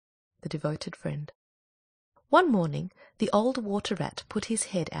devoted friend. One morning the old water-rat put his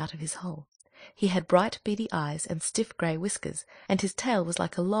head out of his hole. He had bright beady eyes and stiff grey whiskers, and his tail was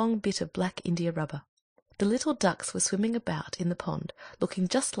like a long bit of black india-rubber. The little ducks were swimming about in the pond, looking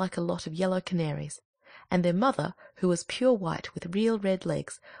just like a lot of yellow canaries, and their mother, who was pure white with real red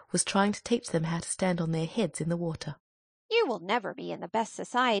legs, was trying to teach them how to stand on their heads in the water. "You will never be in the best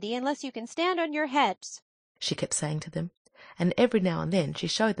society unless you can stand on your heads," she kept saying to them, and every now and then she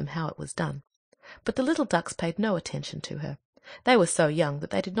showed them how it was done. But the little ducks paid no attention to her. They were so young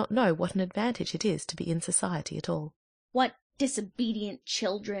that they did not know what an advantage it is to be in society at all. "What disobedient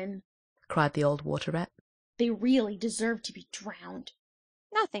children!" cried the old water-rat. "They really deserve to be drowned."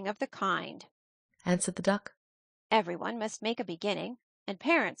 "Nothing of the kind," answered the duck. "Everyone must make a beginning, and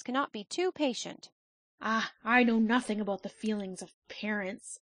parents cannot be too patient." "Ah, I know nothing about the feelings of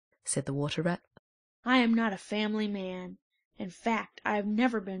parents," said the water-rat. "I am not a family man. In fact, I have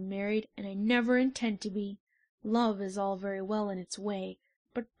never been married, and I never intend to be. Love is all very well in its way,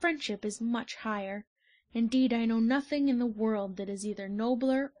 but friendship is much higher. Indeed, I know nothing in the world that is either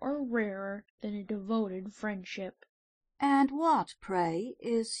nobler or rarer than a devoted friendship." "And what, pray,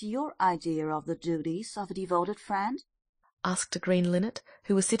 is your idea of the duties of a devoted friend?" asked a green linnet,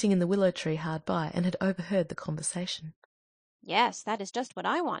 who was sitting in the willow tree hard by and had overheard the conversation. "Yes, that is just what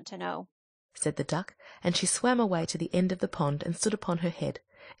I want to know," said the duck, and she swam away to the end of the pond and stood upon her head,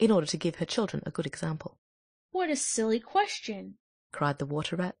 in order to give her children a good example. "What a silly question!" cried the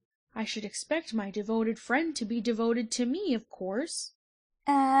water-rat. "I should expect my devoted friend to be devoted to me, of course."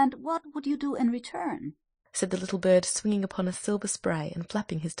 "And what would you do in return?" said the little bird, swinging upon a silver spray and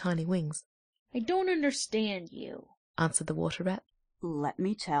flapping his tiny wings. "I don't understand you," answered the water-rat. "Let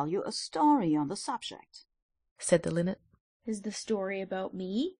me tell you a story on the subject," said the linnet. "Is the story about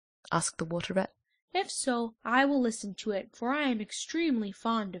me?" asked the water-rat. "If so, I will listen to it, for I am extremely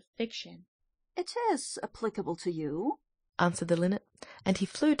fond of fiction." "It is applicable to you," answered the linnet, and he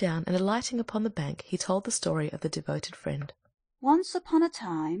flew down, and alighting upon the bank he told the story of the devoted friend. "Once upon a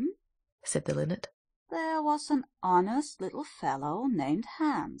time," said the linnet, "there was an honest little fellow named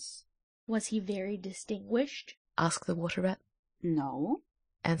Hans." "Was he very distinguished?" asked the water-rat. "No,"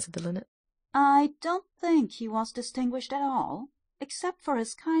 answered the linnet. "I don't think he was distinguished at all, except for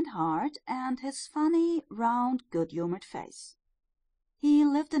his kind heart and his funny, round, good-humoured face. He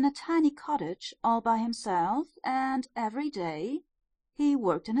lived in a tiny cottage all by himself, and every day he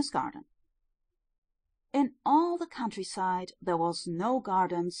worked in his garden. In all the countryside there was no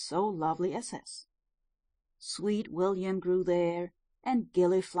garden so lovely as his. Sweet William grew there, and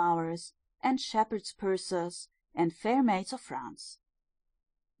gilliflowers, and shepherd's purses, and fair maids of France.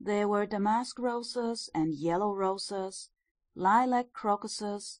 There were damask roses and yellow roses, lilac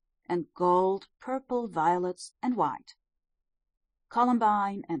crocuses, and gold, purple violets, and white.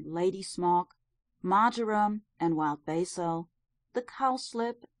 Columbine and lady smock, marjoram and wild basil, the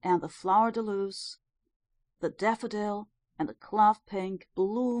cowslip and the flower de luce, the daffodil and the clove pink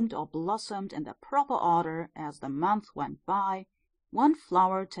bloomed or blossomed in their proper order as the month went by, one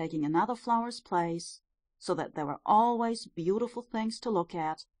flower taking another flower's place, so that there were always beautiful things to look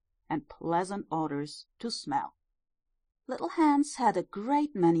at and pleasant odors to smell. Little Hans had a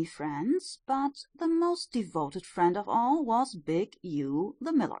great many friends, but the most devoted friend of all was Big Hugh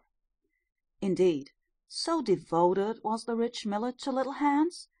the miller. Indeed, so devoted was the rich miller to little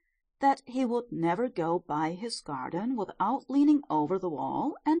Hans, that he would never go by his garden without leaning over the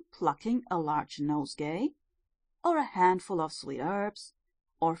wall and plucking a large nosegay, or a handful of sweet herbs,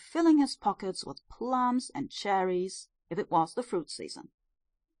 or filling his pockets with plums and cherries if it was the fruit season.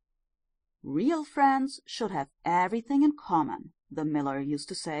 Real friends should have everything in common, the miller used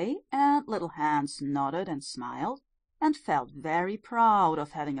to say, and little Hans nodded and smiled, and felt very proud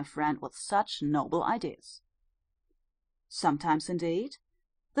of having a friend with such noble ideas. Sometimes, indeed,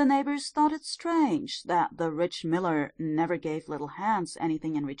 the neighbors thought it strange that the rich miller never gave little Hans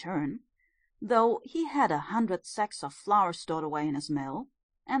anything in return, though he had 100 sacks of flour stored away in his mill,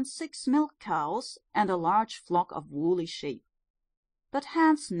 and 6 milk cows, and a large flock of woolly sheep. But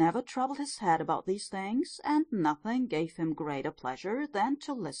Hans never troubled his head about these things, and nothing gave him greater pleasure than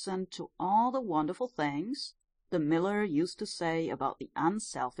to listen to all the wonderful things the miller used to say about the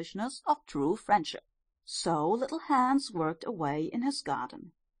unselfishness of true friendship. So little Hans worked away in his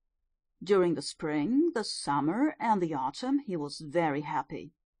garden. During the spring, the summer, and the autumn he was very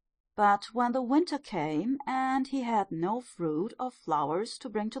happy. But when the winter came, and he had no fruit or flowers to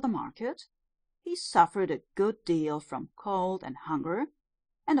bring to the market, he suffered a good deal from cold and hunger,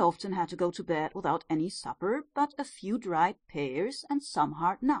 and often had to go to bed without any supper but a few dried pears and some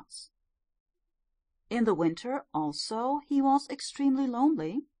hard nuts. In the winter also he was extremely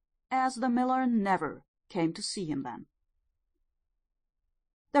lonely, as the miller never came to see him then.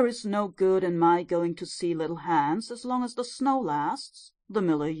 "There is no good in my going to see little Hans as long as the snow lasts," the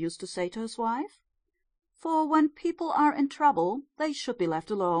miller used to say to his wife. "For when people are in trouble they should be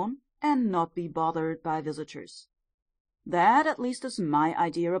left alone, and not be bothered by visitors. That at least is my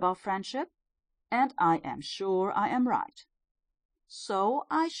idea about friendship, and I am sure I am right. So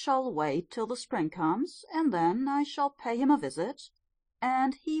I shall wait till the spring comes, and then I shall pay him a visit,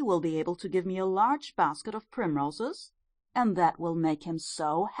 and he will be able to give me a large basket of primroses, and that will make him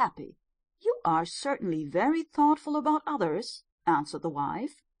so happy." "You are certainly very thoughtful about others," answered the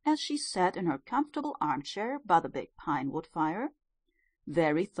wife, as she sat in her comfortable armchair by the big pine-wood fire.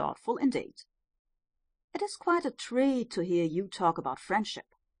 "Very thoughtful indeed. It is quite a treat to hear you talk about friendship.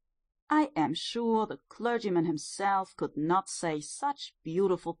 I am sure the clergyman himself could not say such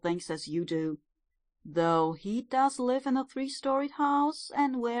beautiful things as you do, though he does live in a 3-storied house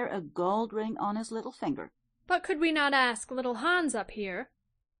and wear a gold ring on his little finger." "But could we not ask little Hans up here?"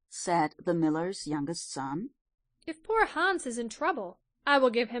 said the miller's youngest son. "If poor Hans is in trouble, I will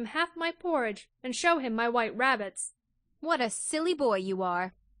give him half my porridge and show him my white rabbits." What a silly boy you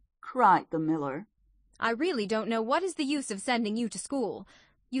are! cried the miller. I really don't know what is the use of sending you to school.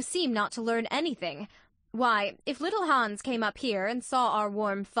 You seem not to learn anything. Why, if little Hans came up here and saw our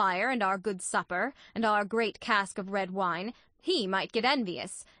warm fire and our good supper and our great cask of red wine, he might get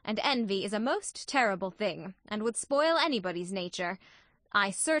envious, and envy is a most terrible thing, and would spoil anybody's nature.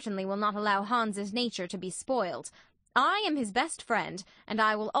 I certainly will not allow Hans's nature to be spoiled. I am his best friend, and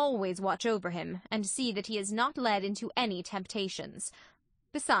I will always watch over him, and see that he is not led into any temptations.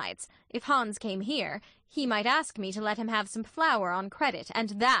 Besides, if Hans came here, he might ask me to let him have some flour on credit,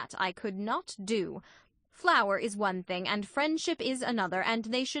 and that I could not do. Flour is one thing, and friendship is another, and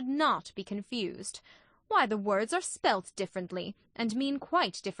they should not be confused. Why, the words are spelt differently, and mean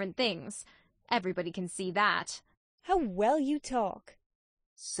quite different things. Everybody can see that." "How well you talk,"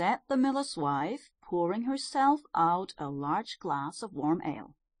 said the miller's wife, pouring herself out a large glass of warm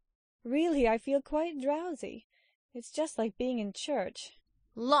ale. "Really, I feel quite drowsy. It's just like being in church."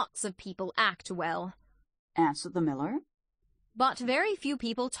 "Lots of people act well," answered the miller. "but very few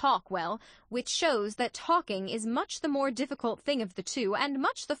people talk well, which shows that talking is much the more difficult thing of the two, and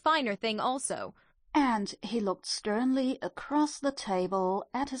much the finer thing also." And he looked sternly across the table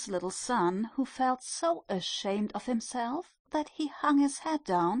at his little son, who felt so ashamed of himself that he hung his head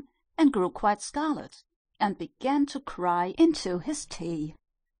down and grew quite scarlet, and began to cry into his tea.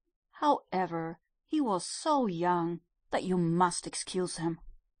 However, he was so young that you must excuse him.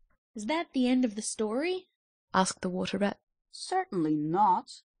 "Is that the end of the story?" asked the Water Rat. "Certainly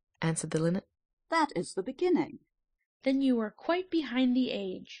not," answered the Linnet. "that is the beginning." "Then you are quite behind the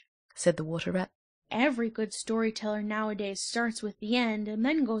age," said the Water Rat. "Every good storyteller nowadays starts with the end, and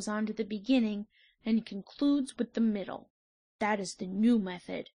then goes on to the beginning, and concludes with the middle. That is the new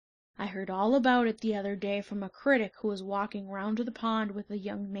method. I heard all about it the other day from a critic who was walking round to the pond with a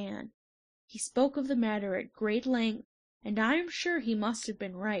young man. He spoke of the matter at great length, and I am sure he must have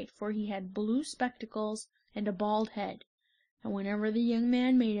been right, for he had blue spectacles and a bald head, and whenever the young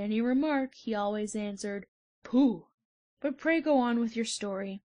man made any remark he always answered, 'Pooh!' But pray go on with your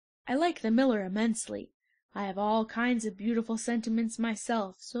story. I like the miller immensely. I have all kinds of beautiful sentiments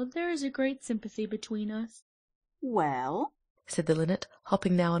myself, so there is a great sympathy between us." "Well," said the Linnet,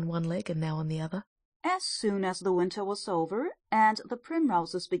 hopping now on one leg and now on the other, as soon as the winter was over, and the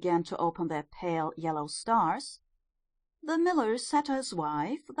primroses began to open their pale yellow stars, the miller said to his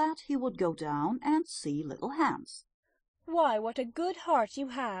wife that he would go down and see little Hans. "Why, what a good heart you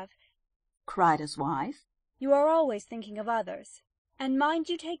have!" cried his wife. "You are always thinking of others. And mind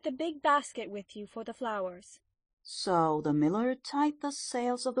you take the big basket with you for the flowers." So the miller tied the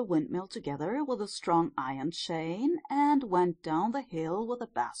sails of the windmill together with a strong iron chain, and went down the hill with the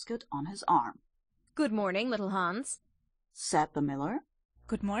basket on his arm. "Good morning, little Hans," said the miller.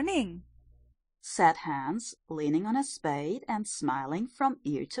 "Good morning," said Hans, leaning on his spade and smiling from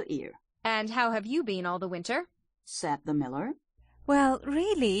ear to ear. "And how have you been all the winter?" said the miller. "Well,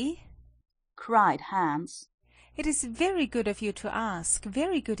 really," cried Hans, "it is very good of you to ask,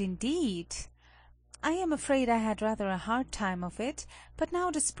 very good indeed. I am afraid I had rather a hard time of it, but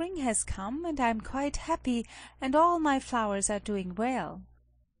now the spring has come, and I am quite happy, and all my flowers are doing well."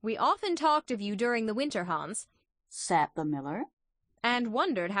 "We often talked of you during the winter, Hans," said the miller, "and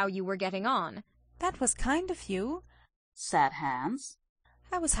wondered how you were getting on." "That was kind of you," said Hans.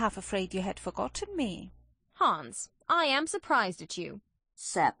 "I was half afraid you had forgotten me." "Hans, I am surprised at you,"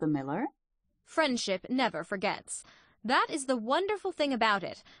 said the miller. "Friendship never forgets. That is the wonderful thing about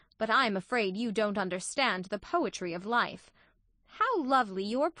it, but I am afraid you don't understand the poetry of life. How lovely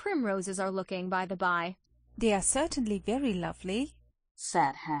your primroses are looking, by the by. They are certainly very lovely,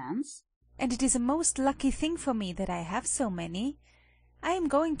 said Hans. and it is a most lucky thing for me that I have so many. I am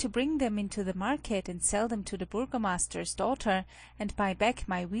going to bring them into the market and sell them to the burgomaster's daughter, and buy back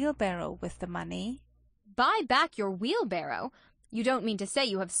my wheelbarrow with the money. Buy back your wheelbarrow? You don't mean to say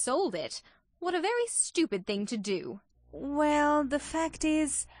you have sold it? What a very stupid thing to do. Well, the fact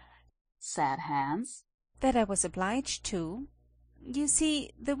is, said Hans, that I was obliged to. You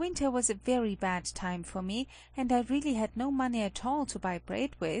see, the winter was a very bad time for me, and I really had no money at all to buy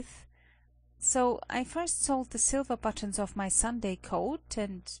bread with. So I first sold the silver buttons of my Sunday coat,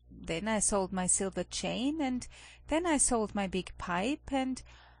 and then I sold my silver chain, and then I sold my big pipe, and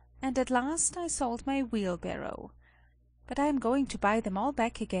at last I sold my wheelbarrow. But I am going to buy them all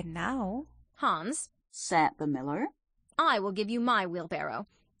back again now. Hans, said the miller, I will give you my wheelbarrow.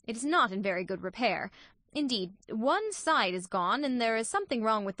 It is not in very good repair. Indeed, one side is gone, and there is something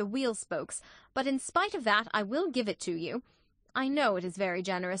wrong with the wheel spokes, but in spite of that I will give it to you. I know it is very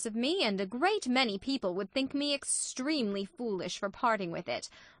generous of me, and a great many people would think me extremely foolish for parting with it,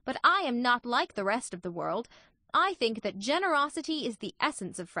 but I am not like the rest of the world. I think that generosity is the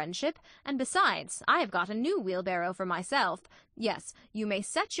essence of friendship, and besides, I have got a new wheelbarrow for myself. Yes, you may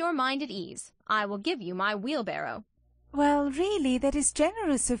set your mind at ease. I will give you my wheelbarrow. Well, really, that is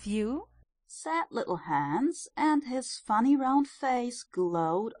generous of you, said little Hans, and his funny round face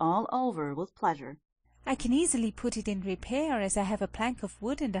glowed all over with pleasure. I can easily put it in repair, as I have a plank of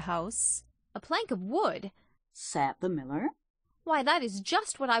wood in the house. A plank of wood? said the miller. Why, that is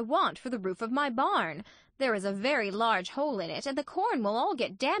just what I want for the roof of my barn. There is a very large hole in it, and the corn will all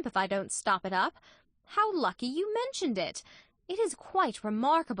get damp if I don't stop it up. How lucky you mentioned it! It is quite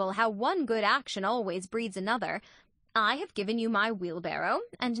remarkable how one good action always breeds another. I have given you my wheelbarrow,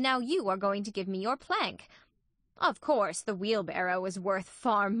 and now you are going to give me your plank. Of course, the wheelbarrow is worth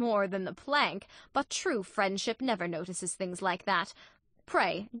far more than the plank, but true friendship never notices things like that.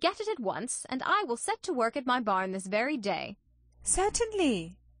 Pray, get it at once, and I will set to work at my barn this very day.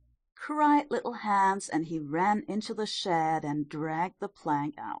 Certainly, cried little Hans, and he ran into the shed and dragged the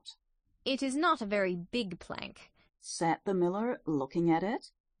plank out. It is not a very big plank, said the miller, looking at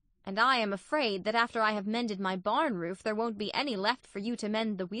it. And I am afraid that after I have mended my barn roof there won't be any left for you to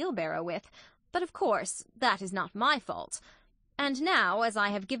mend the wheelbarrow with. But of course, that is not my fault. And now, as I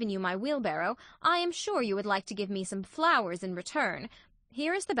have given you my wheelbarrow, I am sure you would like to give me some flowers in return.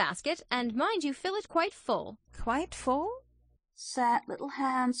 Here is the basket, and mind you fill it quite full. Quite full? said little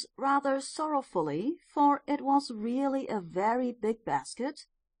Hans rather sorrowfully, for it was really a very big basket,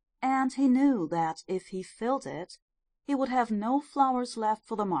 and he knew that if he filled it, he would have no flowers left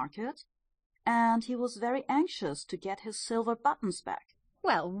for the market, and he was very anxious to get his silver buttons back.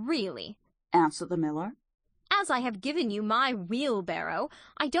 Well, really, answered the miller, as I have given you my wheelbarrow,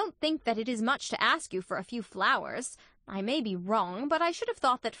 I don't think that it is much to ask you for a few flowers. I may be wrong, but I should have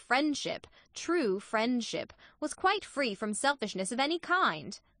thought that friendship, true friendship, was quite free from selfishness of any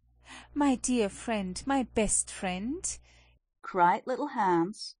kind. My dear friend, my best friend, cried little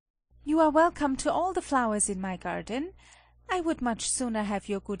Hans, you are welcome to all the flowers in my garden. I would much sooner have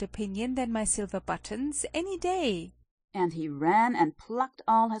your good opinion than my silver buttons any day. And he ran and plucked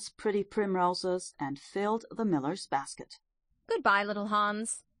all his pretty primroses and filled the miller's basket. Goodbye, little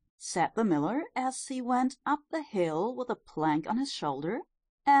Hans, said the miller as he went up the hill with a plank on his shoulder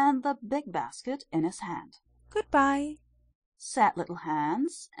and the big basket in his hand. Goodbye, said little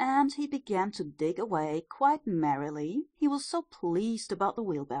Hans, and he began to dig away quite merrily, he was so pleased about the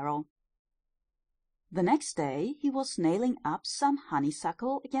wheelbarrow. The next day he was nailing up some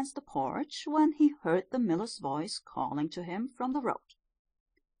honeysuckle against the porch when he heard the miller's voice calling to him from the road.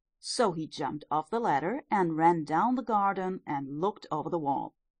 So he jumped off the ladder and ran down the garden and looked over the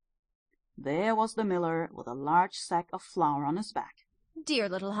wall. There was the miller with a large sack of flour on his back. Dear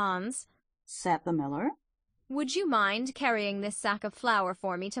little Hans, said the miller, would you mind carrying this sack of flour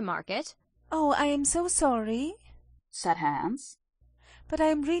for me to market? Oh, I am so sorry, said Hans, but I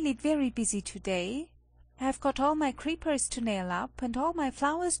am really very busy today. I have got all my creepers to nail up, and all my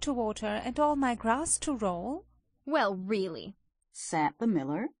flowers to water, and all my grass to roll. Well, really, said the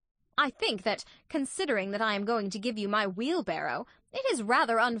miller, I think that, considering that I am going to give you my wheelbarrow, it is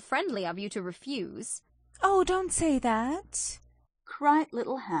rather unfriendly of you to refuse. Oh, don't say that, cried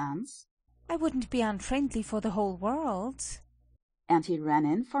little Hans. I wouldn't be unfriendly for the whole world. And he ran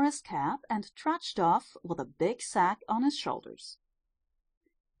in for his cap and trudged off with a big sack on his shoulders.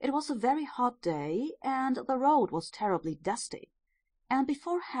 It was a very hot day, and the road was terribly dusty, and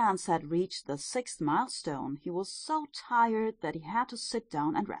before Hans had reached the 6th milestone he was so tired that he had to sit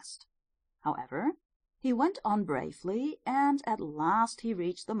down and rest. However, He went on bravely, and at last he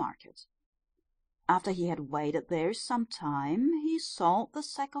reached the market. After he had waited there some time, he sold the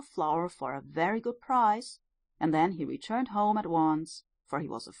sack of flour for a very good price, and then he returned home at once, for he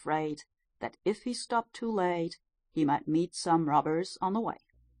was afraid that if he stopped too late, he might meet some robbers on the way.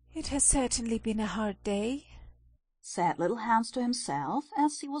 "It has certainly been a hard day," said little Hans to himself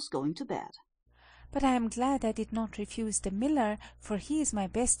as he was going to bed. "but I am glad I did not refuse the miller, for he is my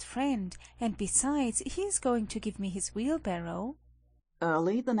best friend, and besides, he is going to give me his wheelbarrow."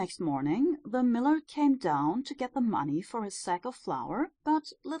 Early the next morning the miller came down to get the money for his sack of flour,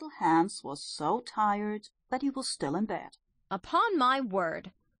 but little Hans was so tired that he was still in bed. "Upon my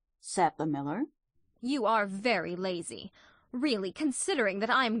word," said the miller, "you are very lazy. Really, considering that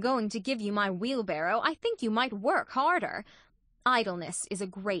I am going to give you my wheelbarrow, I think you might work harder. Idleness is a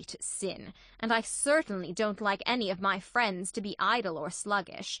great sin, and I certainly don't like any of my friends to be idle or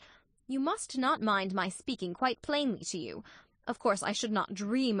sluggish. You must not mind my speaking quite plainly to you. Of course, I should not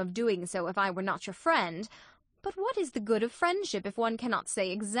dream of doing so if I were not your friend. But what is the good of friendship if one cannot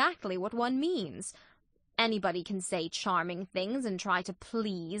say exactly what one means? Anybody can say charming things and try to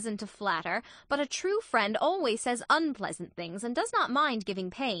please and to flatter, but a true friend always says unpleasant things and does not mind giving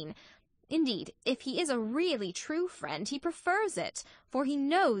pain. Indeed, if he is a really true friend, he prefers it, for he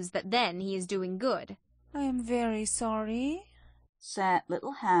knows that then he is doing good." "I am very sorry," said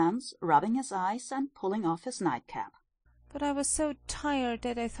little Hans, rubbing his eyes and pulling off his nightcap. "but I was so tired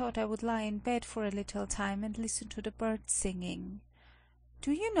that I thought I would lie in bed for a little time and listen to the birds singing.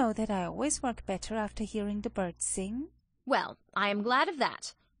 Do you know that I always work better after hearing the birds sing?" "Well, I am glad of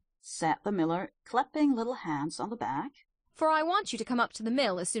that," said the miller, clapping little Hans on the back, "for I want you to come up to the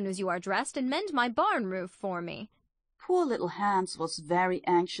mill as soon as you are dressed and mend my barn roof for me." Poor little Hans was very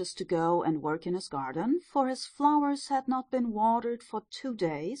anxious to go and work in his garden, for his flowers had not been watered for 2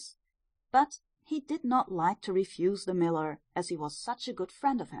 days, but he did not like to refuse the miller, as he was such a good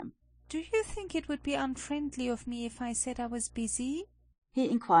friend of him. "Do you think it would be unfriendly of me if I said I was busy?" he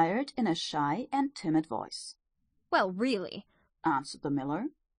inquired in a shy and timid voice. "Well, really," answered the miller,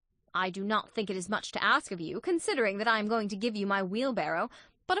 "I do not think it is much to ask of you, considering that I am going to give you my wheelbarrow,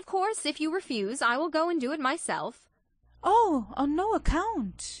 but of course, if you refuse, I will go and do it myself." "Oh, on no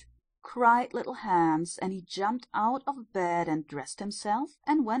account!" cried little Hans, and he jumped out of bed and dressed himself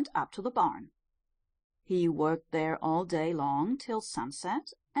and went up to the barn. He worked there all day long till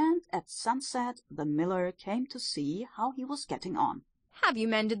sunset, and at sunset the miller came to see how he was getting on. "Have you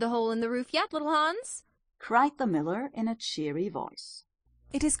mended the hole in the roof yet, little Hans?" cried the miller in a cheery voice.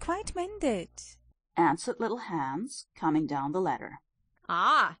 "It is quite mended," answered little Hans, coming down the ladder.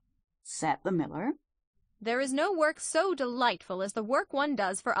 "Ah," said the miller, "there is no work so delightful as the work one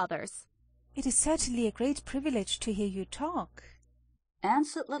does for others." "It is certainly a great privilege to hear you talk,"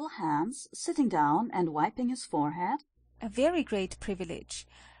 answered little Hans, sitting down and wiping his forehead. "A very great privilege,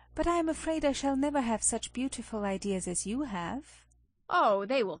 but I am afraid I shall never have such beautiful ideas as you have." "Oh,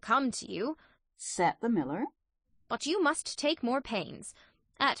 they will come to you," said the miller, "but you must take more pains.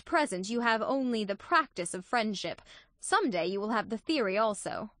 At present you have only the practice of friendship. Some day you will have the theory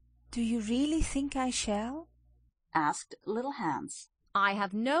also." "Do you really think I shall?" asked little Hans. "I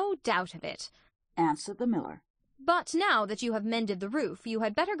have no doubt of it," answered the miller. "But now that you have mended the roof, you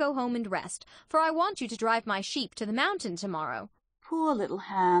had better go home and rest, for I want you to drive my sheep to the mountain tomorrow." Poor little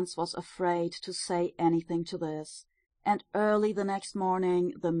Hans was afraid to say anything to this, and early the next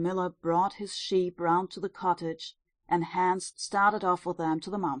morning the miller brought his sheep round to the cottage, and Hans started off with them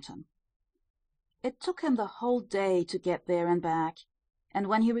to the mountain. It took him the whole day to get there and back, and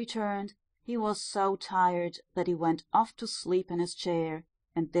when he returned he was so tired that he went off to sleep in his chair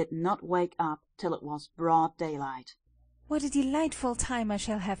and did not wake up till it was broad daylight. "What a delightful time I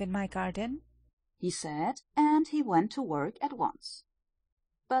shall have in my garden," he said, and he went to work at once.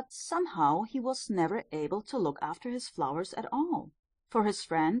 But somehow he was never able to look after his flowers at all, for his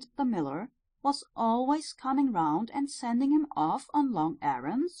friend the miller was always coming round and sending him off on long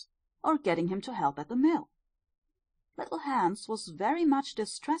errands, or getting him to help at the mill. Little Hans was very much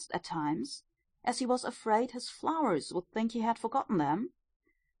distressed at times, as he was afraid his flowers would think he had forgotten them,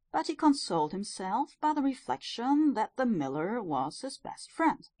 but he consoled himself by the reflection that the miller was his best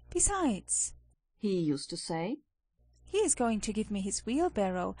friend. "Besides," he used to say, "he is going to give me his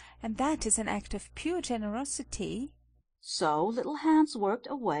wheelbarrow, and that is an act of pure generosity." So little Hans worked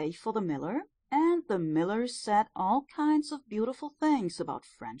away for the miller, and the miller said all kinds of beautiful things about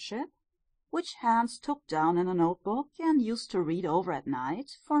friendship, which Hans took down in a notebook and used to read over at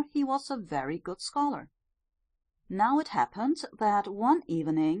night, for he was a very good scholar. Now it happened that one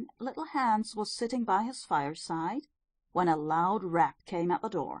evening little Hans was sitting by his fireside when a loud rap came at the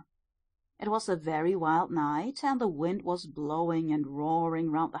door, It was a very wild night, and the wind was blowing and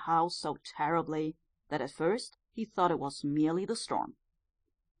roaring round the house so terribly that at first he thought it was merely the storm.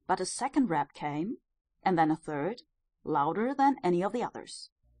 But a second rap came, and then a third, louder than any of the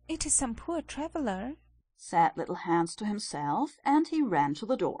others. "It is some poor traveller," said little Hans to himself, and he ran to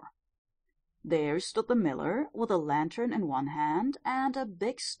the door. There stood the miller with a lantern in one hand and a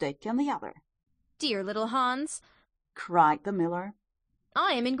big stick in the other. "Dear little Hans," cried the miller,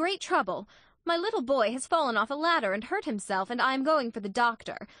 "I am in great trouble. My little boy has fallen off a ladder and hurt himself, and I am going for the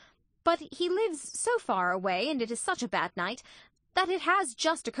doctor. But he lives so far away, and it is such a bad night, that it has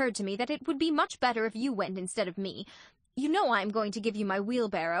just occurred to me that it would be much better if you went instead of me. You know I am going to give you my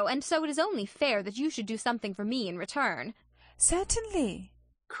wheelbarrow, and so it is only fair that you should do something for me in return." "Certainly,"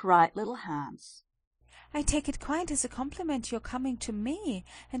 cried little Hans. "I take it quite as a compliment your coming to me,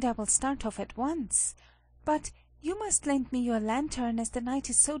 and I will start off at once. But you must lend me your lantern, as the night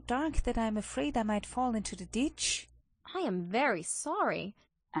is so dark that I am afraid I might fall into the ditch." "I am very sorry,"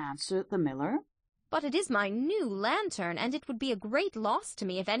 answered the miller, "but it is my new lantern, and it would be a great loss to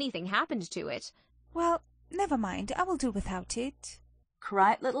me if anything happened to it." "Well, never mind, I will do without it,"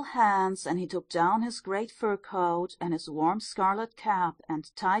 cried little Hans, and he took down his great fur coat and his warm scarlet cap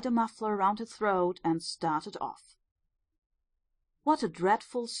and tied a muffler round his throat and started off. What a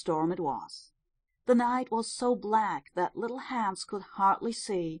dreadful storm it was! The night was so black that little Hans could hardly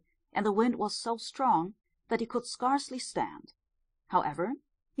see, and the wind was so strong that he could scarcely stand. However,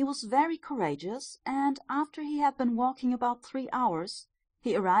 he was very courageous, and after he had been walking about 3 hours,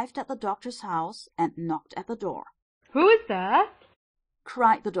 he arrived at the doctor's house and knocked at the door. "Who is there?"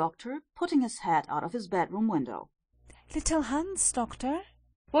 cried the doctor, putting his head out of his bedroom window. "Little Hans, doctor.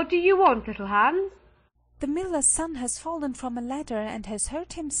 "What do you want, little Hans?" The miller's son has fallen from a ladder and has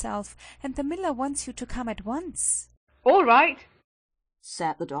hurt himself, and the miller wants you to come at once." "All right,"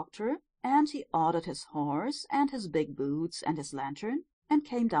 said the doctor, and he ordered his horse and his big boots and his lantern, and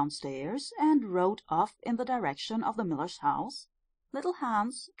came downstairs and rode off in the direction of the miller's house, little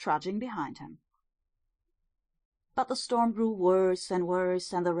Hans trudging behind him. But the storm grew worse and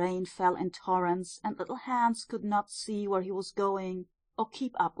worse, and the rain fell in torrents, and little Hans could not see where he was going or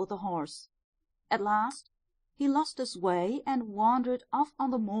keep up with the horse. At last he lost his way and wandered off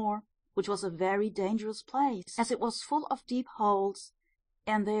on the moor, which was a very dangerous place, as it was full of deep holes,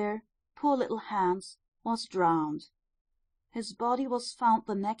 and there poor little Hans was drowned. His body was found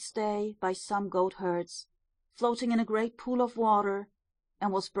the next day by some goatherds, floating in a great pool of water,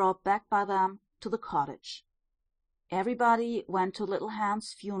 and was brought back by them to the cottage. Everybody went to little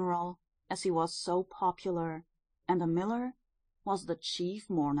Hans' funeral, as he was so popular, and the miller was the chief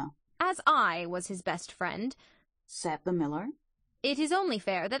mourner. "As I was his best friend," said the miller, "it is only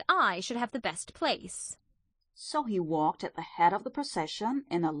fair that I should have the best place." So he walked at the head of the procession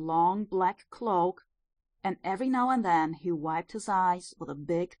in a long black cloak, and every now and then he wiped his eyes with a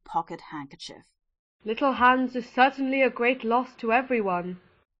big pocket handkerchief. "Little Hans is certainly a great loss to everyone,"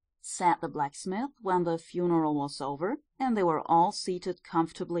 said the blacksmith when the funeral was over, and they were all seated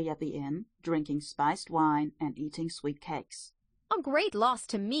comfortably at the inn, drinking spiced wine and eating sweet cakes. "A great loss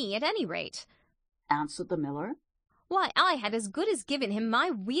to me, at any rate," answered the miller. "Why, I had as good as given him my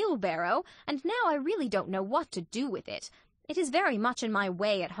wheelbarrow, and now I really don't know what to do with it. It is very much in my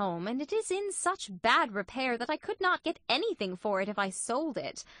way at home, and it is in such bad repair that I could not get anything for it if I sold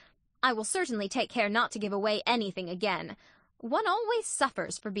it. I will certainly take care not to give away anything again. One always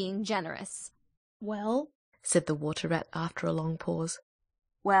suffers for being generous." "Well," said the water-rat after a long pause.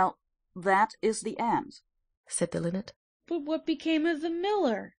 "Well, that is the end," said the linnet. "but what became of the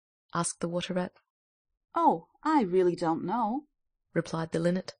miller?" asked the water-rat. "Oh, I really don't know," replied the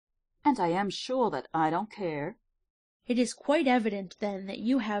linnet. "and I am sure that I don't care." "It is quite evident, then, that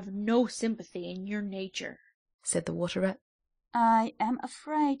you have no sympathy in your nature," said the water-rat. "I am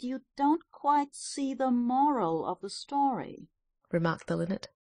afraid you don't quite see the moral of the story," remarked the linnet.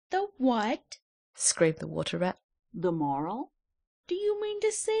 "The what?" screamed the water-rat. "The moral?" "Do you mean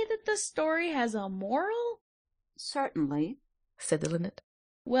to say that the story has a moral?" "Certainly," said the linnet.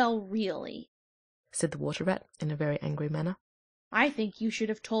 "Well, really," said the water-rat in a very angry manner. "I think you should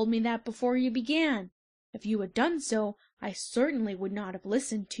have told me that before you began. If you had done so, I certainly would not have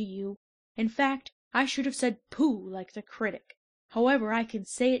listened to you. In fact, I should have said 'pooh' like the critic. However, I can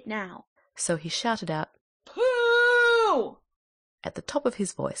say it now." So he shouted out, "Pooh!" at the top of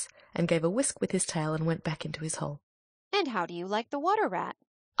his voice, and gave a whisk with his tail and went back into his hole. "And how do you like the water-rat?"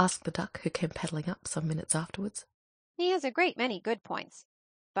 asked the duck, who came paddling up some minutes afterwards. "He has a great many good points.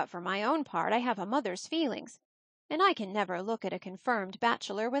 But for my own part I have a mother's feelings, and I can never look at a confirmed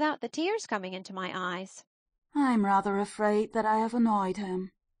bachelor without the tears coming into my eyes." "I'm rather afraid that I have annoyed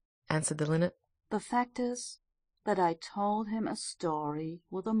him," answered the linnet. "The fact is that I told him a story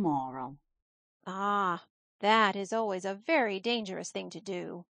with a moral," Ah, that is always a very dangerous thing to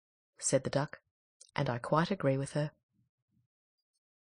do, said the duck, and I quite agree with her.